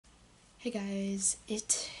Hey guys,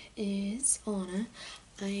 it is Alana.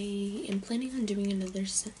 I am planning on doing another,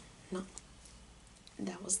 no,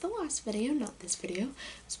 that was the last video, not this video.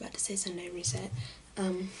 I was about to say Sunday reset.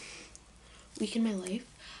 Week in my life.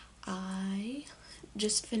 I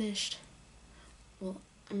just finished, well,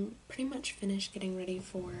 I'm pretty much finished getting ready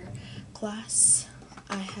for class.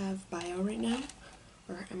 I have bio right now,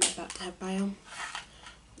 or I'm about to have bio.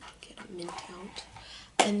 Get a mint out.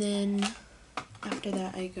 And then after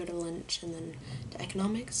that, I go to lunch and then to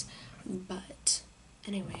economics. But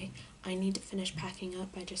anyway, I need to finish packing up.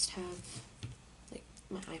 I just have like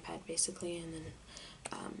my iPad basically, and then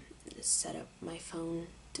set up my phone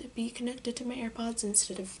to be connected to my AirPods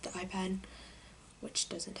instead of the iPad, which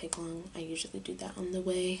doesn't take long. I usually do that on the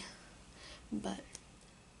way, but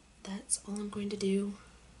that's all I'm going to do.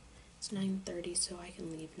 It's 9:30, so I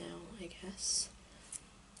can leave now, I guess.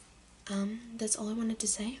 That's all I wanted to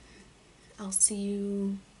say. I'll see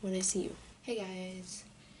you when I see you. Hey guys,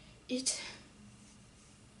 it's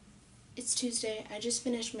Tuesday. I just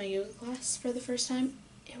finished my yoga class for the first time.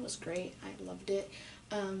 It was great. I loved it.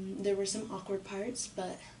 There were some awkward parts,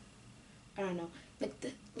 but I don't know. Like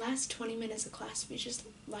the last 20 minutes of class, we just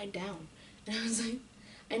lied down. And I was like,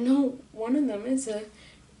 I know one of them is a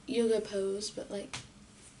yoga pose, but like,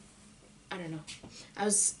 I don't know. I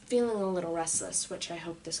was feeling a little restless, which I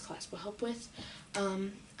hope this class will help with.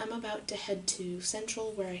 I'm about to head to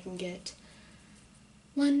Central where I can get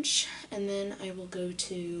lunch, and then I will go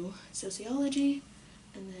to sociology,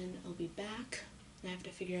 and then I'll be back. And I have to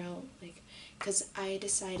figure out, like, because I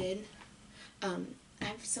decided, I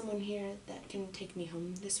have someone here that can take me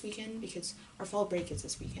home this weekend because our fall break is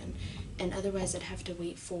this weekend, and otherwise I'd have to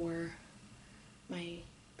wait for my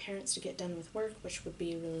parents to get done with work, which would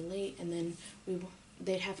be really late, and then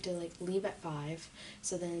they'd have to like leave at 5,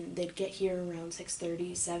 so then they'd get here around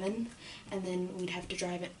 6:30, 7, and then we'd have to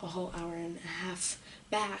drive it a whole hour and a half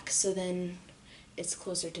back, so then it's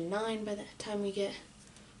closer to 9 by the time we get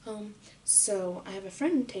home. So I have a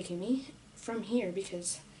friend taking me from here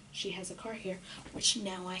because she has a car here, which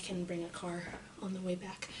now I can bring a car on the way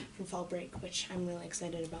back from fall break, which I'm really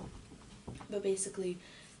excited about. But basically,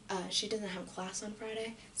 she doesn't have class on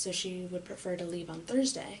Friday, so she would prefer to leave on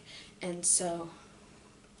Thursday, and so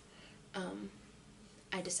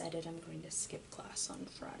I decided I'm going to skip class on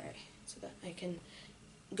Friday so that I can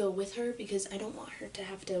go with her, because I don't want her to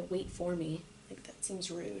have to wait for me. Like, that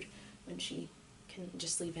seems rude when she can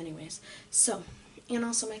just leave anyways. So, and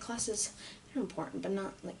also my classes, they're important, but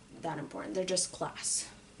not like that important. They're just class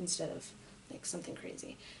instead of like something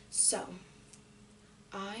crazy. So,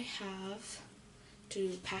 I have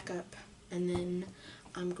to pack up, and then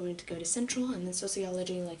I'm going to go to Central and then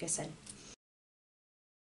sociology, like I said.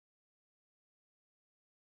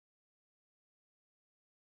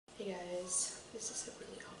 Hey guys, this is a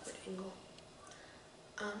really awkward angle.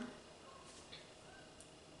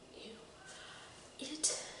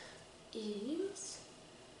 It is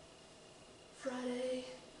Friday,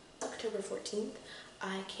 October 14th.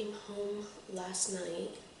 I came home last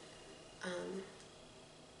night.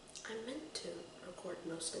 I meant to record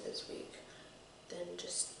most of this week, then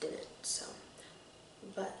just didn't, so.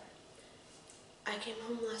 But I came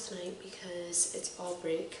home last night because it's fall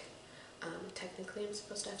break. Technically I'm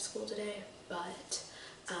supposed to have school today, but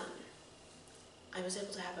I was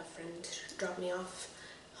able to have a friend drop me off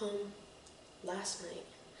home last night,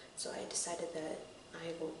 so I decided that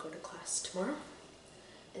I won't go to class tomorrow,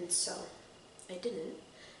 and so I didn't,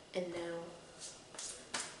 and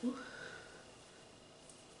now,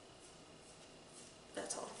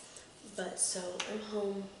 that's all. But so I'm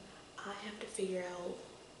home. I have to figure out,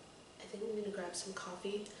 I think I'm gonna grab some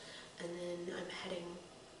coffee, and then I'm heading,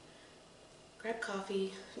 grab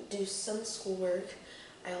coffee, do some schoolwork.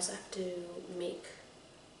 I also have to make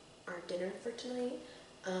our dinner for tonight.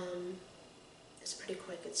 It's pretty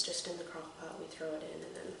quick. It's just in the crock pot. We throw it in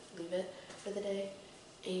and then leave it for the day.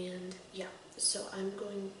 And yeah, so I'm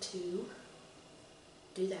going to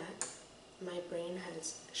do that. My brain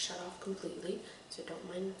has shut off completely, so don't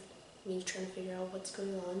mind me trying to figure out what's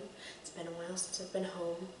going on. It's been a while since I've been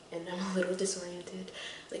home, and I'm a little disoriented.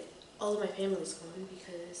 Like, all of my family's gone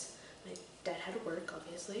because my dad had to work,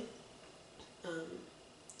 obviously.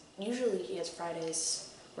 Usually he has Fridays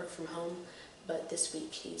work from home, but this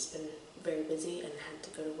week he's been very busy and had to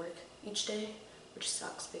go to work each day, which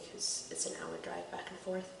sucks because it's an hour drive back and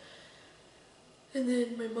forth. And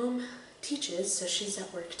then my mom teaches, so she's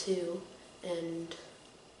at work too, and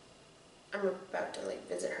I'm about to like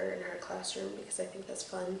visit her in her classroom because I think that's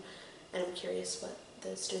fun, and I'm curious what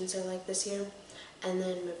the students are like this year. And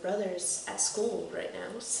then my brother's at school right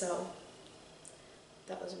now, so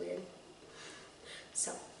that was weird.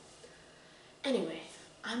 So Anyway,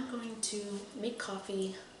 I'm going to make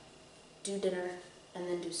coffee, do dinner, and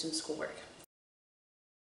then do some schoolwork.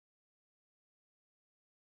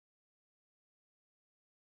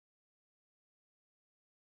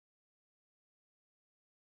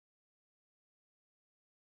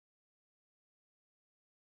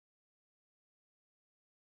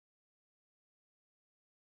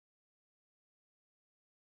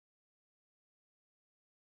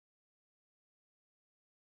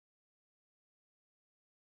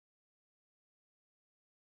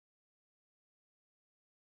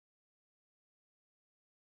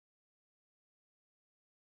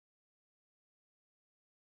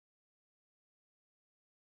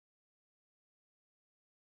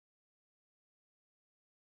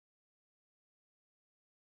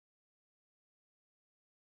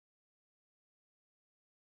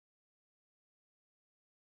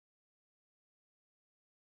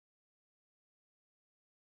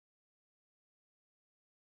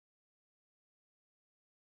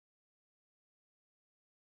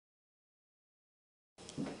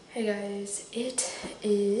 Hey guys, it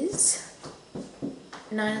is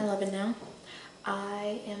 9:11 now.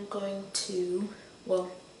 I am going to,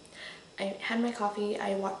 well, I had my coffee,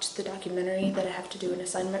 I watched the documentary that I have to do an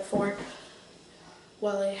assignment for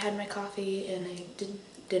while I had my coffee, and I did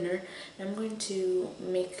dinner. And I'm going to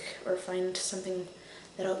make or find something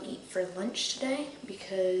that I'll eat for lunch today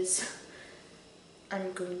because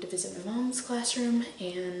I'm going to visit my mom's classroom,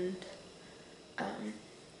 and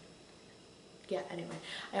yeah, anyway.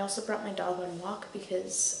 I also brought my dog on a walk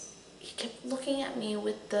because he kept looking at me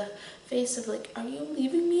with the face of like, are you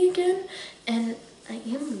leaving me again? And I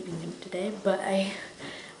am leaving him today, but I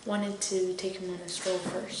wanted to take him on a stroll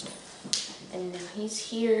first. And now he's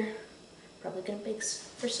here, probably gonna beg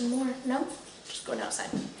for some more. No? Just going outside.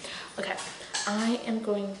 Okay, I am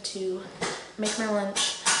going to make my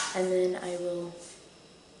lunch, and then I will,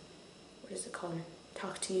 what is it called?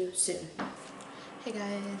 Talk to you soon. Hey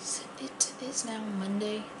guys, it is now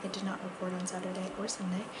Monday. I did not record on Saturday or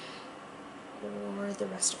Sunday or the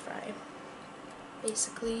rest of Friday.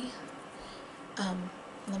 Basically,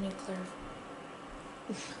 let me clarify.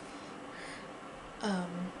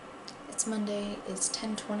 It's Monday, it's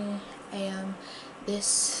 10:20 a.m.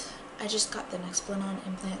 I just got the Nexplanon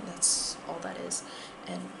implant, that's all that is,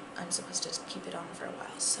 and I'm supposed to keep it on for a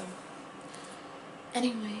while, so.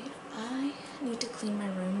 Anyway, I need to clean my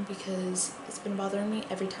room because it's been bothering me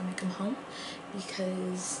every time I come home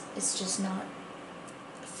because it's just not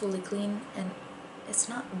fully clean, and it's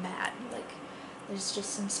not bad. Like, there's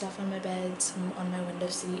just some stuff on my bed, some on my window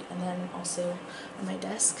seat, and then also on my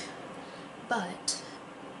desk. But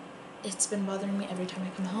it's been bothering me every time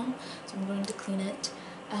I come home, so I'm going to clean it.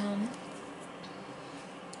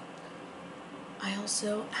 I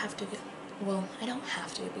also have to well, I don't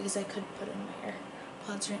have to because I could put in my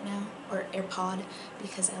AirPods right now, or AirPod,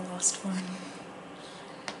 because I lost one.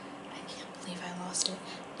 I can't believe I lost it.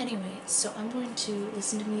 Anyway, so I'm going to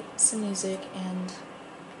listen to some music and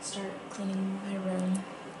start cleaning my room,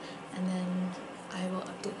 and then I will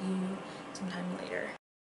update you sometime later.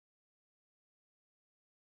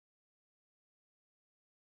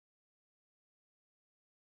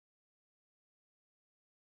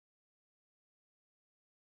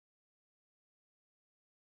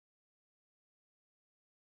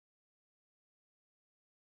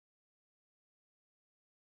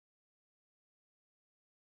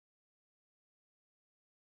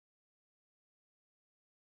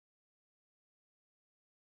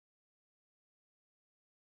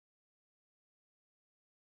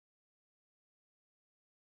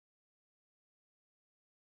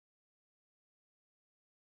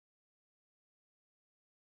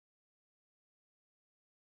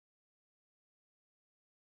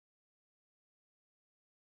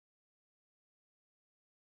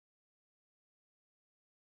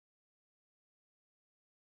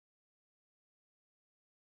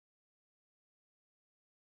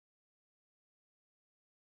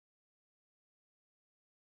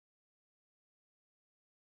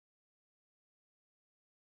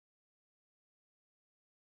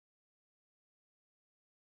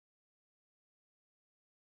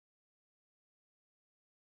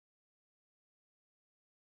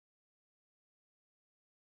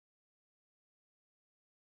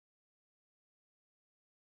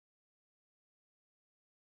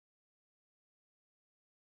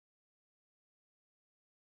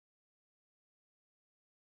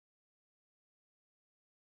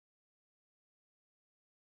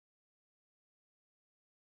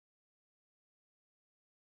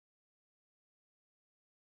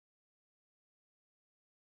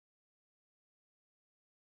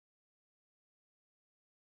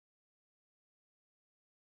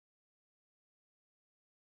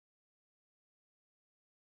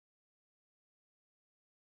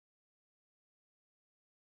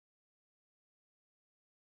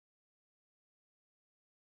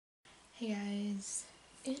 Hey guys,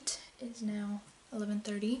 it is now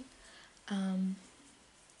 11:30.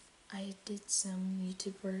 I did some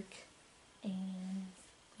YouTube work and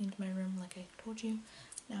cleaned my room like I told you.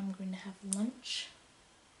 Now I'm going to have lunch,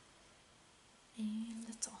 and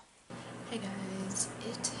that's all. Hey guys,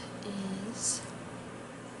 it is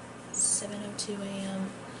 7:02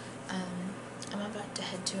 a.m. I'm about to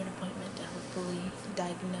head to an appointment to hopefully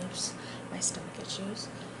diagnose my stomach issues.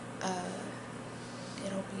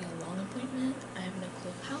 It'll be a long appointment. I have no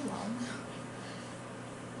clue how long.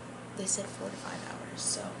 They said 4 to 5 hours,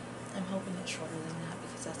 so I'm hoping it's shorter than that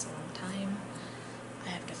because that's a long time. I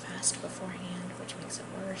have to fast beforehand, which makes it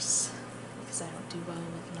worse because I don't do well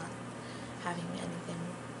with not having anything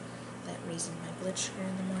that raises my blood sugar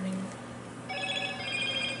in the morning.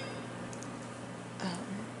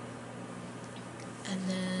 And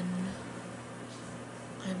then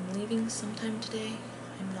I'm leaving sometime today.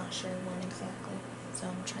 I'm not sure when exactly. So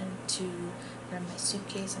I'm trying to grab my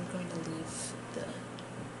suitcase. I'm going to leave the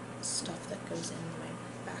stuff that goes in my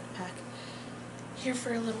backpack here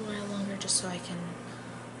for a little while longer just so I can,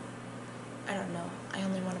 I don't know, I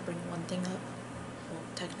only want to bring one thing up. Well,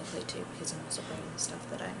 technically two, because I'm also bringing stuff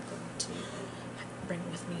that I'm going to bring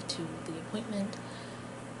with me to the appointment.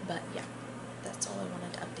 But yeah, that's all I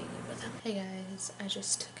wanted to update you with. Hey guys, I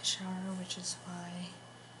just took a shower, which is why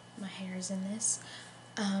my hair is in this.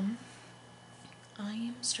 I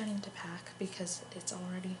am starting to pack because it's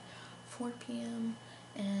already 4 p.m.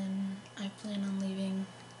 and I plan on leaving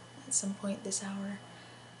at some point this hour.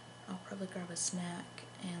 I'll probably grab a snack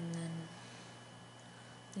and then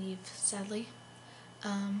leave, sadly.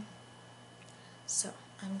 So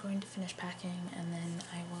I'm going to finish packing and then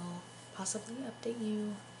I will possibly update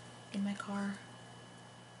you in my car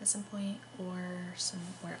at some point or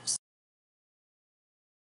somewhere else.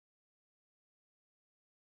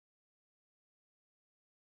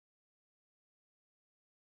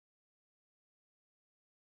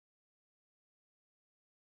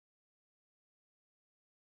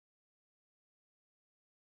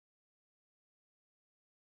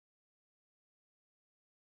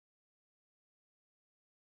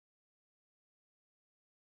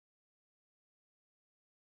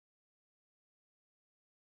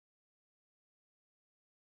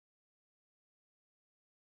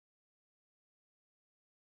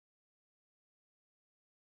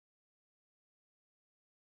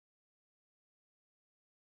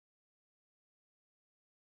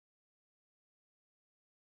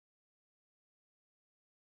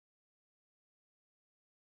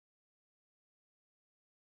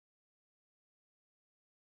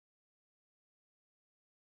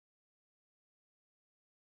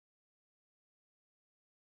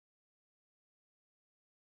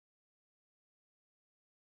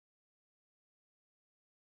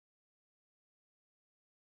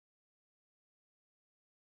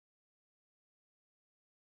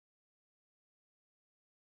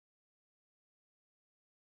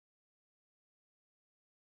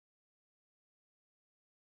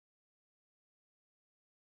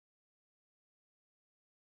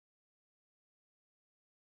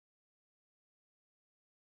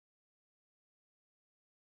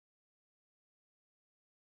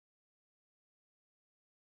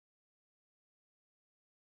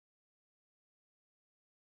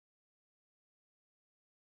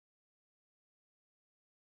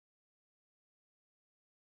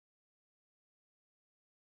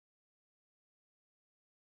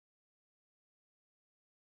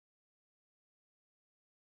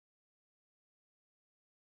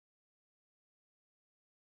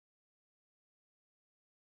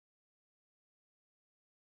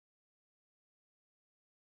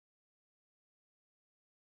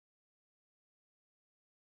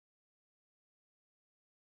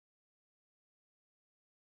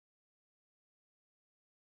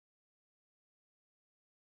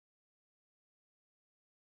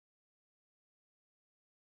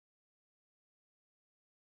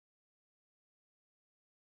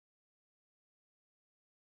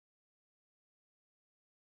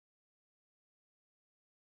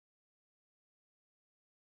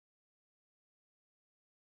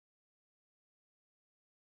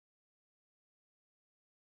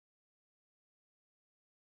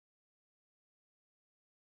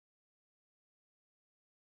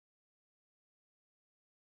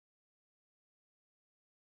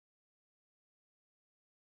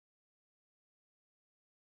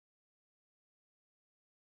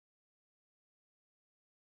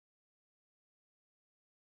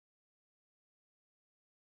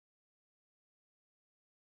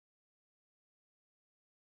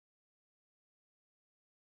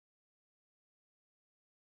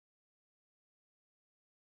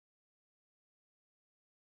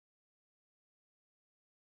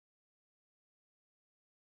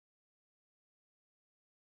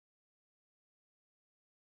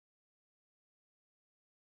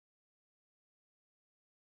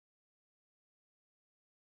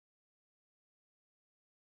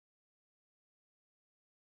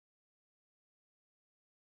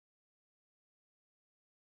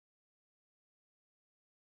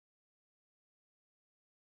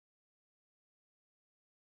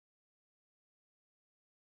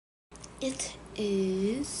 It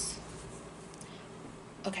is...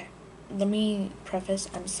 Okay, let me preface,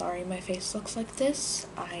 I'm sorry my face looks like this.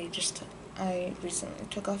 I recently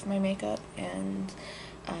took off my makeup and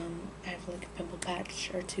I have like a pimple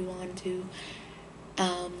patch or two on too.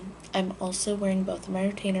 I'm also wearing both of my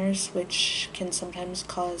retainers, which can sometimes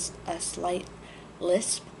cause a slight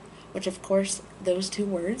lisp, which of course those two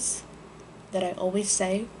words that I always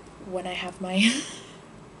say when I have my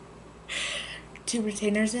two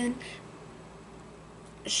retainers in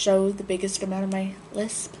show the biggest amount of my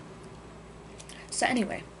lisp. So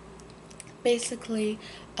anyway, basically,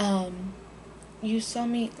 you saw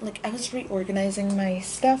me, like, I was reorganizing my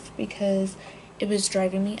stuff because it was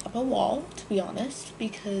driving me up a wall, to be honest,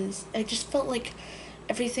 because I just felt like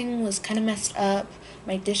everything was kind of messed up.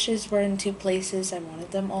 My dishes were in two places. I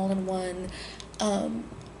wanted them all in one.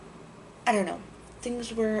 I don't know.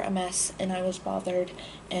 Things were a mess, and I was bothered,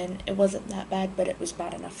 and it wasn't that bad, but it was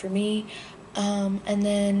bad enough for me. And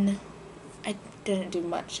then I didn't do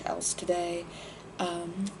much else today.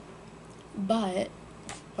 But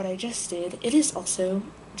what I just did, it is also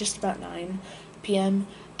just about 9 p.m.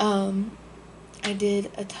 I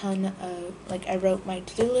did a ton of, like, I wrote my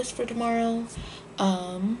to-do list for tomorrow,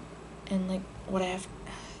 and, like, what I have,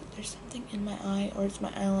 there's something in my eye, or it's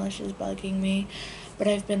my eyelashes bugging me, but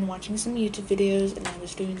I've been watching some YouTube videos, and I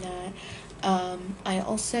was doing that. I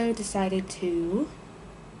also decided to,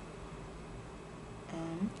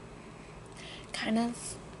 kind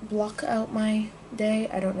of block out my day.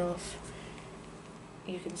 I don't know if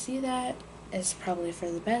you can see that. It's probably for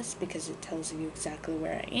the best because it tells you exactly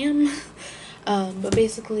where I am. But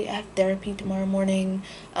basically, I have therapy tomorrow morning.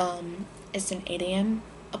 It's an 8 a.m.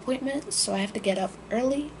 appointment, so I have to get up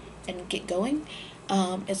early and get going.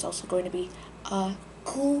 It's also going to be a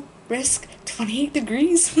cool, brisk 28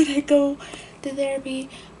 degrees when I go to therapy.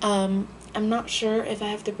 I'm not sure if I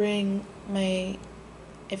have to bring my,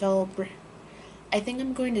 I think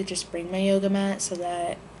I'm going to just bring my yoga mat so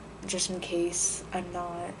that just in case I'm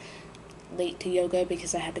not late to yoga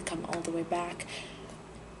because I had to come all the way back.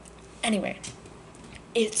 Anyway,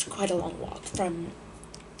 it's quite a long walk from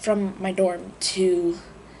my dorm to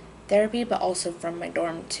therapy, but also from my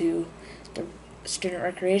dorm to the student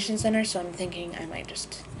recreation center, so I'm thinking I might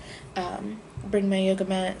just bring my yoga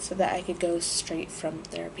mat so that I could go straight from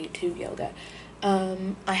therapy to yoga.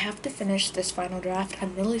 I have to finish this final draft.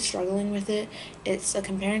 I'm really struggling with it. It's a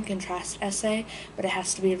compare and contrast essay, but it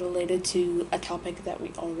has to be related to a topic that we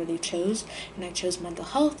already chose, and I chose mental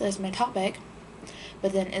health as my topic,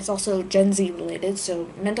 but then it's also Gen Z related, so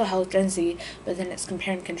mental health, Gen Z, but then it's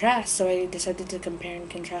compare and contrast, so I decided to compare and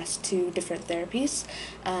contrast two different therapies,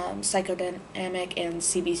 psychodynamic and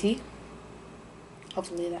CBT.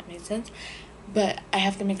 Hopefully that made sense. But I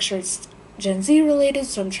have to make sure it's Gen Z related,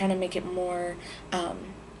 so I'm trying to make it more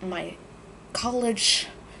my college,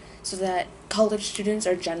 so that college students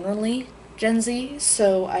are generally Gen Z,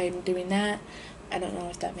 so I'm doing that. I don't know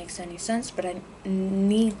if that makes any sense, but I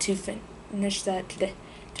need to finish that today,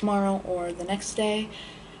 tomorrow, or the next day.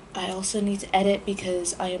 I also need to edit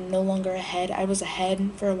because I am no longer ahead. I was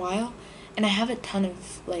ahead for a while, and I have a ton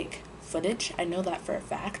of, like, footage. I know that for a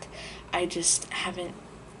fact. I just haven't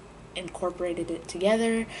incorporated it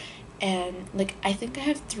together, and, like, I think I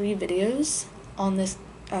have 3 videos on this,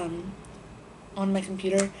 on my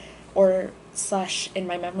computer, or slash in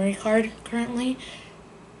my memory card currently,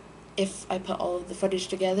 if I put all of the footage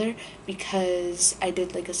together, because I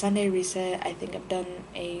did, like, a Sunday reset. I think I've done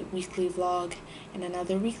a weekly vlog and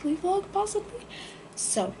another weekly vlog, possibly.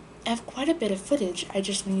 So, I have quite a bit of footage. I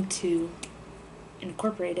just need to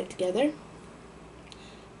incorporate it together.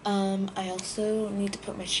 I also need to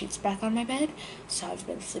put my sheets back on my bed, so I've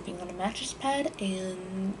been sleeping on a mattress pad,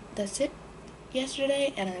 and that's it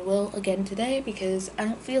yesterday, and I will again today because I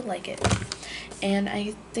don't feel like it, and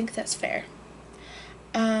I think that's fair.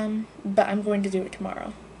 But I'm going to do it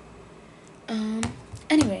tomorrow.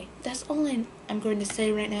 Anyway, that's all I'm going to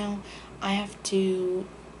say right now. I have to,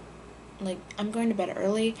 like, I'm going to bed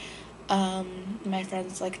early. My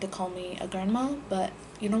friends like to call me a grandma, but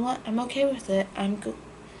you know what? I'm okay with it.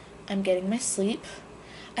 I'm getting my sleep.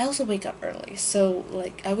 I also wake up early, so,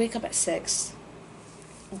 like, I wake up at 6.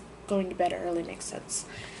 Going to bed early makes sense.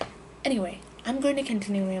 Anyway, I'm going to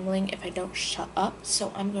continue rambling if I don't shut up,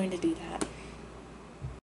 so I'm going to do that.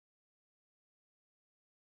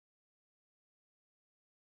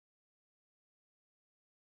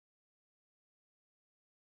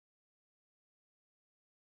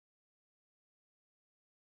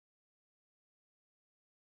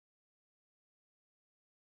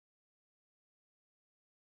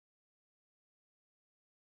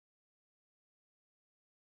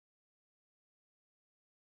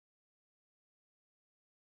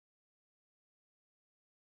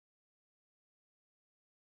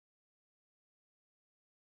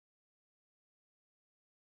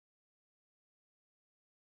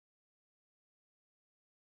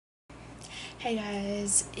 Hey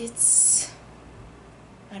guys,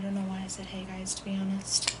 I don't know why I said hey guys, to be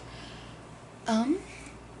honest.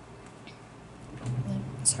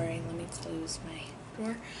 Sorry, let me close my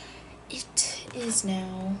door. It is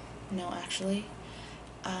now, no actually,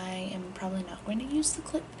 I am probably not going to use the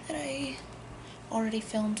clip that I already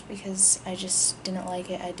filmed because I just didn't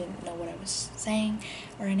like it. I didn't know what I was saying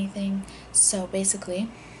or anything. So basically,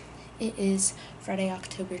 it is Friday,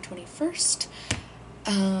 October 21st.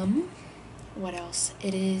 What else?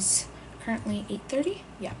 It is currently 8:30.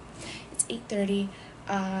 Yeah, it's 8:30.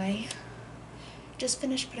 I just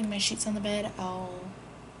finished putting my sheets on the bed. I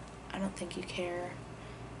don't think you care.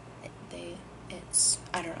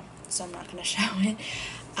 I don't know, so I'm not gonna show it.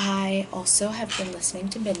 I also have been listening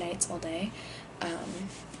to Midnights all day.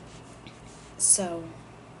 So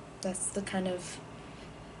that's the kind of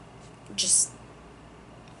just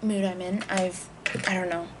mood I'm in. I don't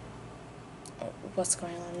know what's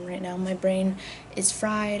going on right now. My brain is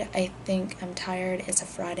fried. I think I'm tired. It's a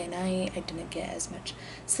Friday night. I didn't get as much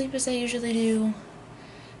sleep as I usually do.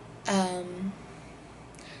 And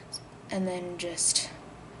then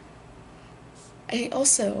I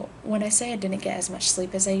also, when I say I didn't get as much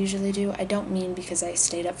sleep as I usually do, I don't mean because I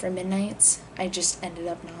stayed up for midnights. I just ended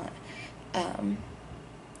up not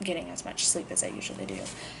getting as much sleep as I usually do.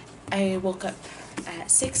 I woke up at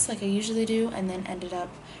 6 like I usually do, and then ended up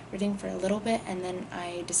reading for a little bit, and then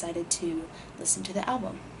I decided to listen to the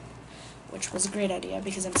album, which was a great idea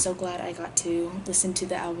because I'm so glad I got to listen to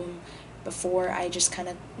the album before I just kind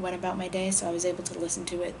of went about my day, so I was able to listen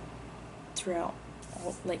to it throughout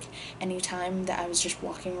like any time that I was just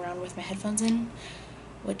walking around with my headphones in,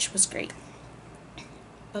 which was great.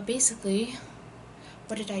 But basically,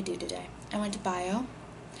 what did I do today? I went to bio.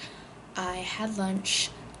 I had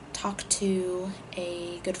lunch, talked to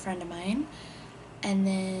a good friend of mine, and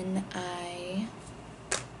then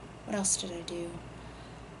what else did I do?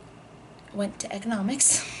 Went to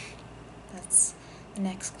economics. That's the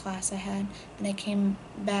next class I had. Then I came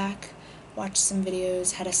back, watched some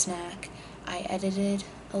videos, had a snack. I edited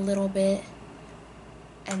a little bit,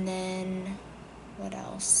 and then what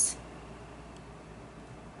else?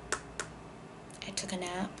 I took a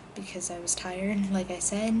nap because I was tired, like I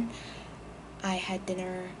said. I had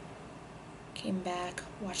dinner, came back,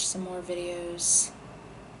 watched some more videos,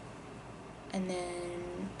 and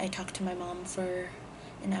then I talked to my mom for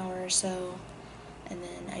an hour or so, and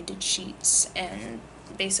then I did sheets, and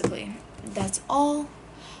basically that's all.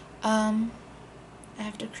 I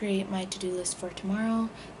have to create my to-do list for tomorrow,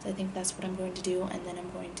 so I think that's what I'm going to do, and then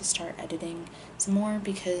I'm going to start editing some more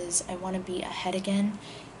because I want to be ahead again,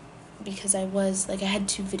 because I had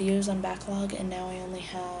 2 videos on backlog, and now I only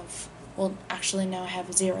have, well, actually now I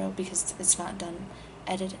have 0 because it's not done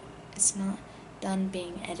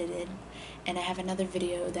being edited, and I have another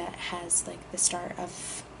video that has like the start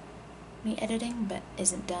of me editing but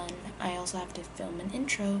isn't done. I also have to film an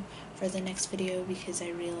intro for the next video because I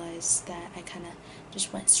realized that I kind of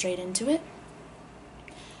just went straight into it.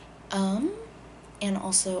 And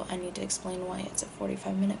also I need to explain why it's a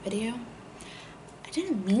 45-minute video. I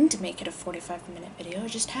didn't mean to make it a 45-minute video,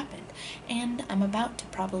 it just happened. And I'm about to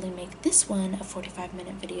probably make this one a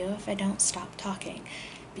 45-minute video if I don't stop talking,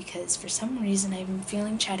 because for some reason I'm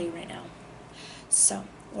feeling chatty right now. So,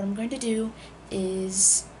 what I'm going to do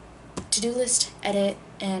is to-do list, edit,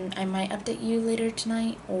 and I might update you later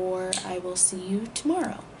tonight, or I will see you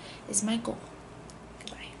tomorrow, is my goal.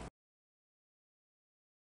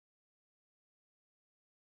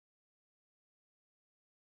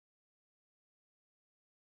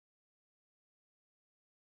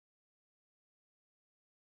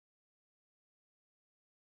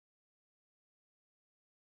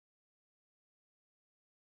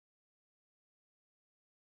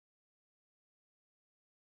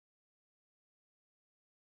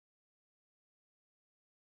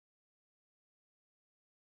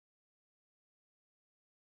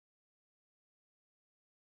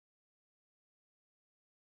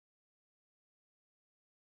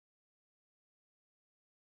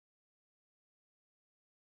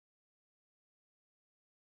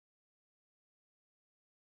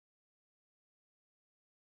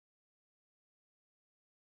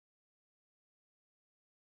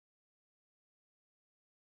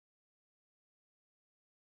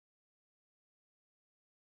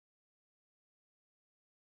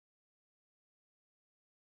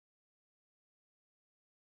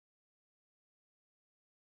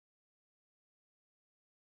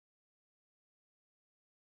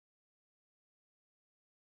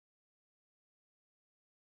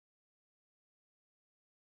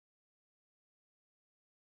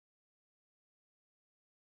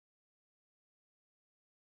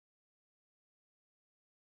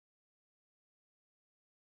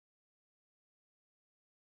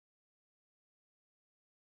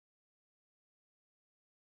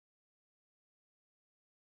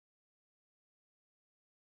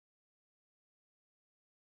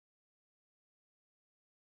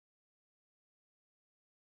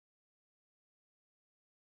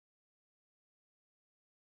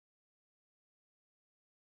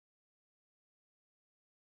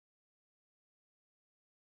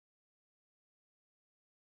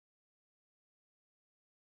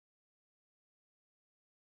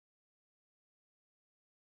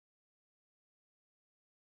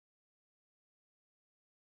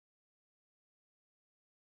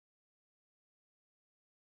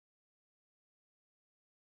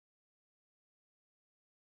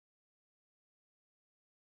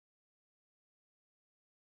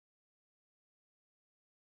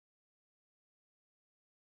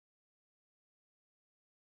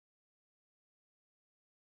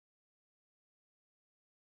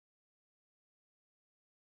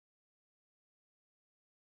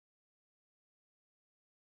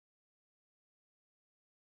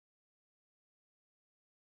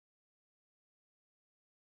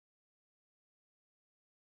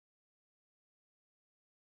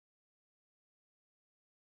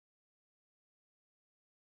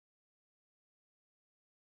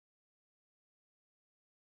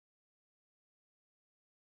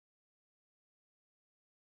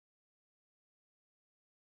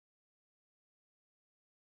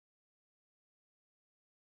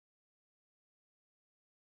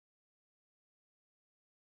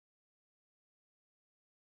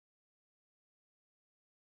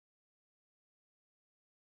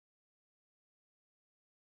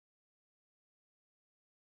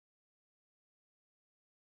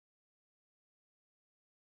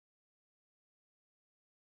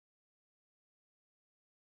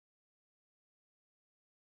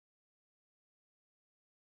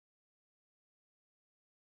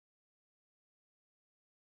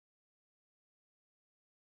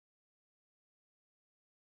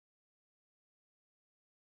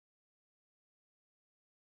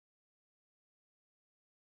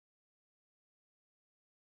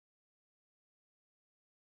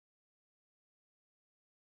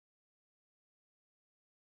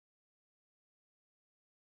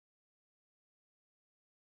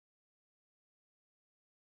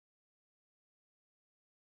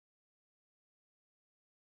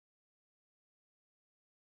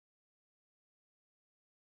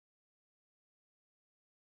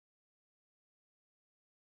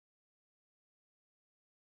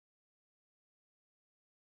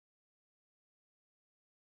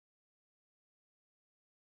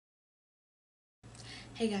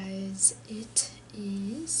 Hey guys, it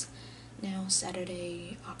is now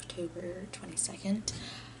Saturday, October 22nd.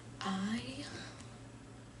 I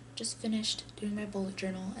just finished doing my bullet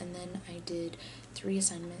journal, and then I did 3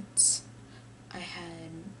 assignments. I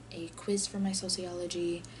had a quiz for my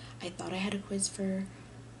sociology. I thought I had a quiz for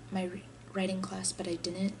my writing class, but I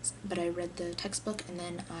didn't. But I read the textbook, and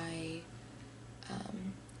then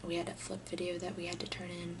we had a flip video that we had to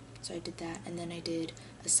turn in, so I did that. And then I did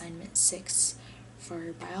assignment 6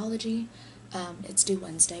 for biology. It's due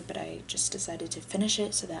Wednesday, but I just decided to finish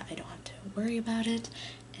it so that I don't have to worry about it.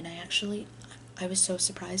 And I was so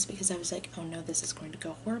surprised because I was like, oh no, this is going to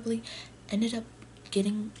go horribly. Ended up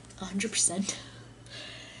getting 100%.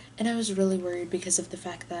 And I was really worried because of the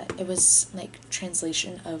fact that it was like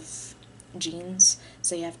translation of genes,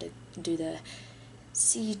 so you have to do the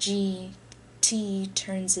CGT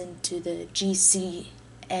turns into the GCA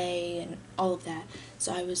and all of that.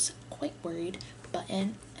 So I was quite worried, but it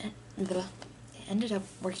ended up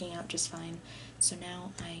working out just fine. So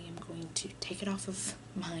now I am going to take it off of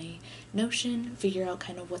my Notion, figure out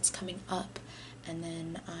kind of what's coming up, and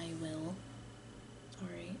then I will...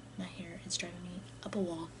 Sorry, my hair is driving me up a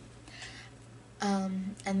wall.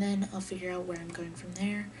 And then I'll figure out where I'm going from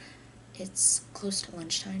there. It's close to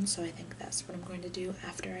lunchtime, so I think that's what I'm going to do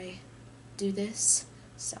after I do this.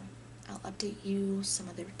 So I'll update you some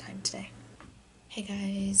other time today. Hey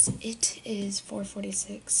guys, it is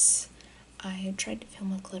 4:46. I tried to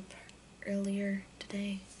film a clip earlier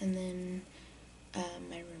today, and then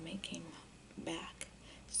my roommate came back,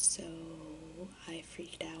 so I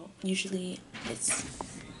freaked out. Usually it's...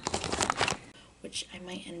 which I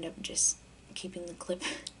might end up just keeping the clip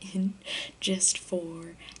in just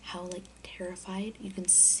for how like terrified you can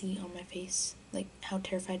see on my face, like how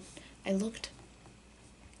terrified I looked.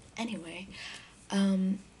 Anyway,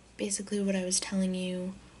 basically what I was telling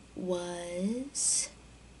you was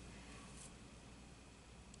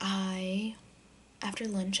after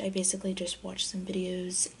lunch I basically just watched some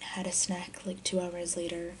videos, had a snack like 2 hours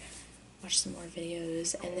later, watched some more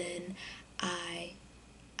videos, and then I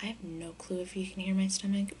have no clue if you can hear my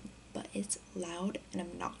stomach, but it's loud and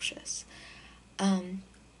obnoxious.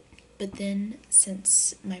 But then,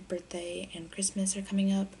 since my birthday and Christmas are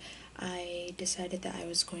coming up, I decided that I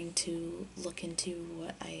was going to look into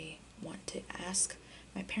what I want to ask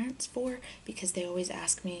my parents for, because they always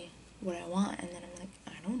ask me what I want, and then I'm like,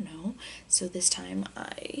 I don't know. So this time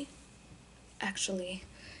I actually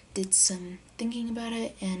did some thinking about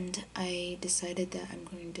it, and I decided that I'm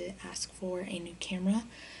going to ask for a new camera,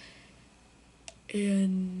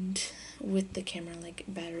 and with the camera like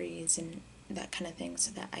batteries and that kind of thing,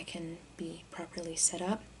 so that I can be properly set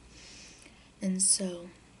up. And so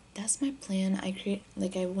that's my plan. I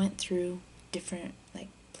went through different like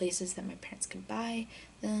places that my parents could buy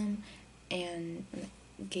them, and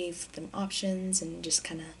gave them options and just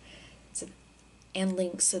kind of and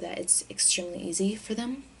links so that it's extremely easy for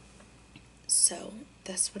them. So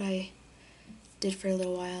that's what I did for a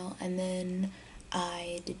little while, and then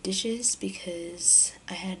I did dishes because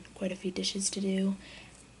I had quite a few dishes to do.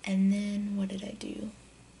 And then what did I do?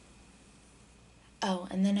 Oh,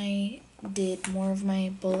 and then I did more of my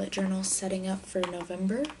bullet journal setting up for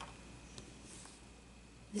November.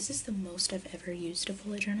 This is the most I've ever used a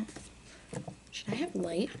bullet journal. Should I have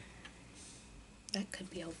light? That could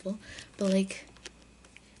be helpful. But like,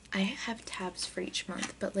 I have tabs for each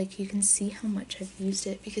month, but like you can see how much I've used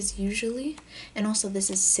it, because usually, and also this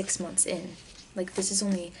is 6 months in. Like this is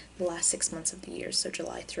only the last 6 months of the year, so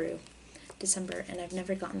July through December, and I've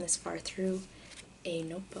never gotten this far through a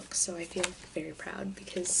notebook, so I feel very proud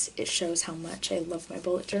because it shows how much I love my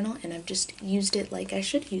bullet journal, and I've just used it like I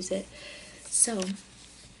should use it. So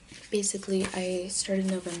basically I started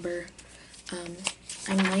November.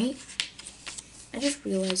 I just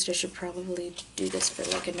realized I should probably do this for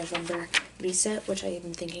like a November reset, which I have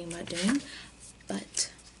been thinking about doing,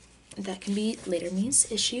 but that can be later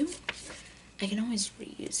me's issue. I can always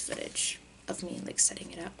reuse footage of me like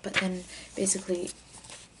setting it up, but then basically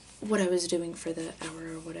what I was doing for the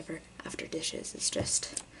hour or whatever after dishes is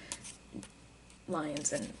just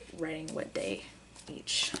lines and writing what day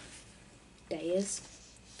each day is.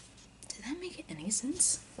 Did that make any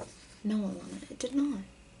sense? No, Alana, it did not.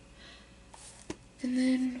 And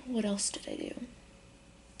then what else did I do?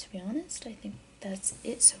 To be honest, I think that's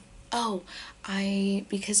it. So,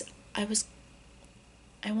 because I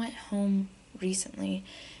went home recently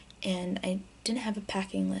and I didn't have a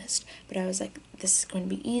packing list, but I was like, this is going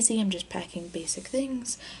to be easy, I'm just packing basic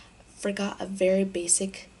things. Forgot a very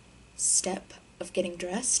basic step of getting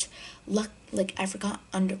dressed. I forgot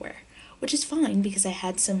underwear, which is fine because I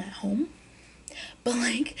had some at home, But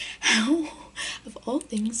like, how, of all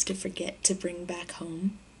things to forget to bring back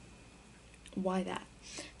home, why that?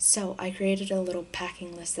 So I created a little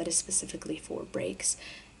packing list that is specifically for breaks.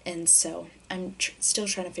 And so I'm still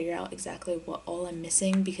trying to figure out exactly what all I'm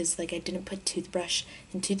missing, because like I didn't put toothbrush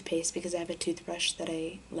and toothpaste because I have a toothbrush that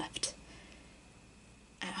I left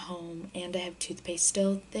at home and I have toothpaste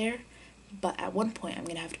still there. But at one point I'm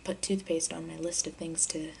going to have to put toothpaste on my list of things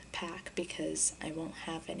to pack because I won't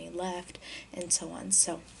have any left, and so on.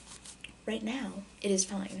 So right now it is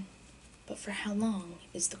fine, but for how long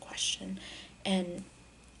is the question. And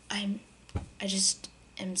I just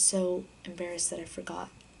am so embarrassed that I forgot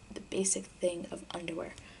the basic thing of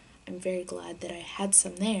underwear. I'm very glad that I had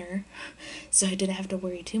some there, so I didn't have to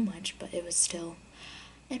worry too much, but it was still,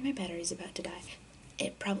 and my battery's about to die.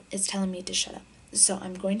 It's telling me to shut up. So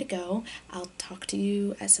I'm going to go. I'll talk to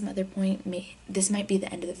you at some other point. This might be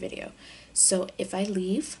the end of the video. So if I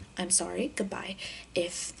leave, I'm sorry, goodbye.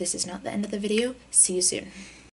 If this is not the end of the video, see you soon.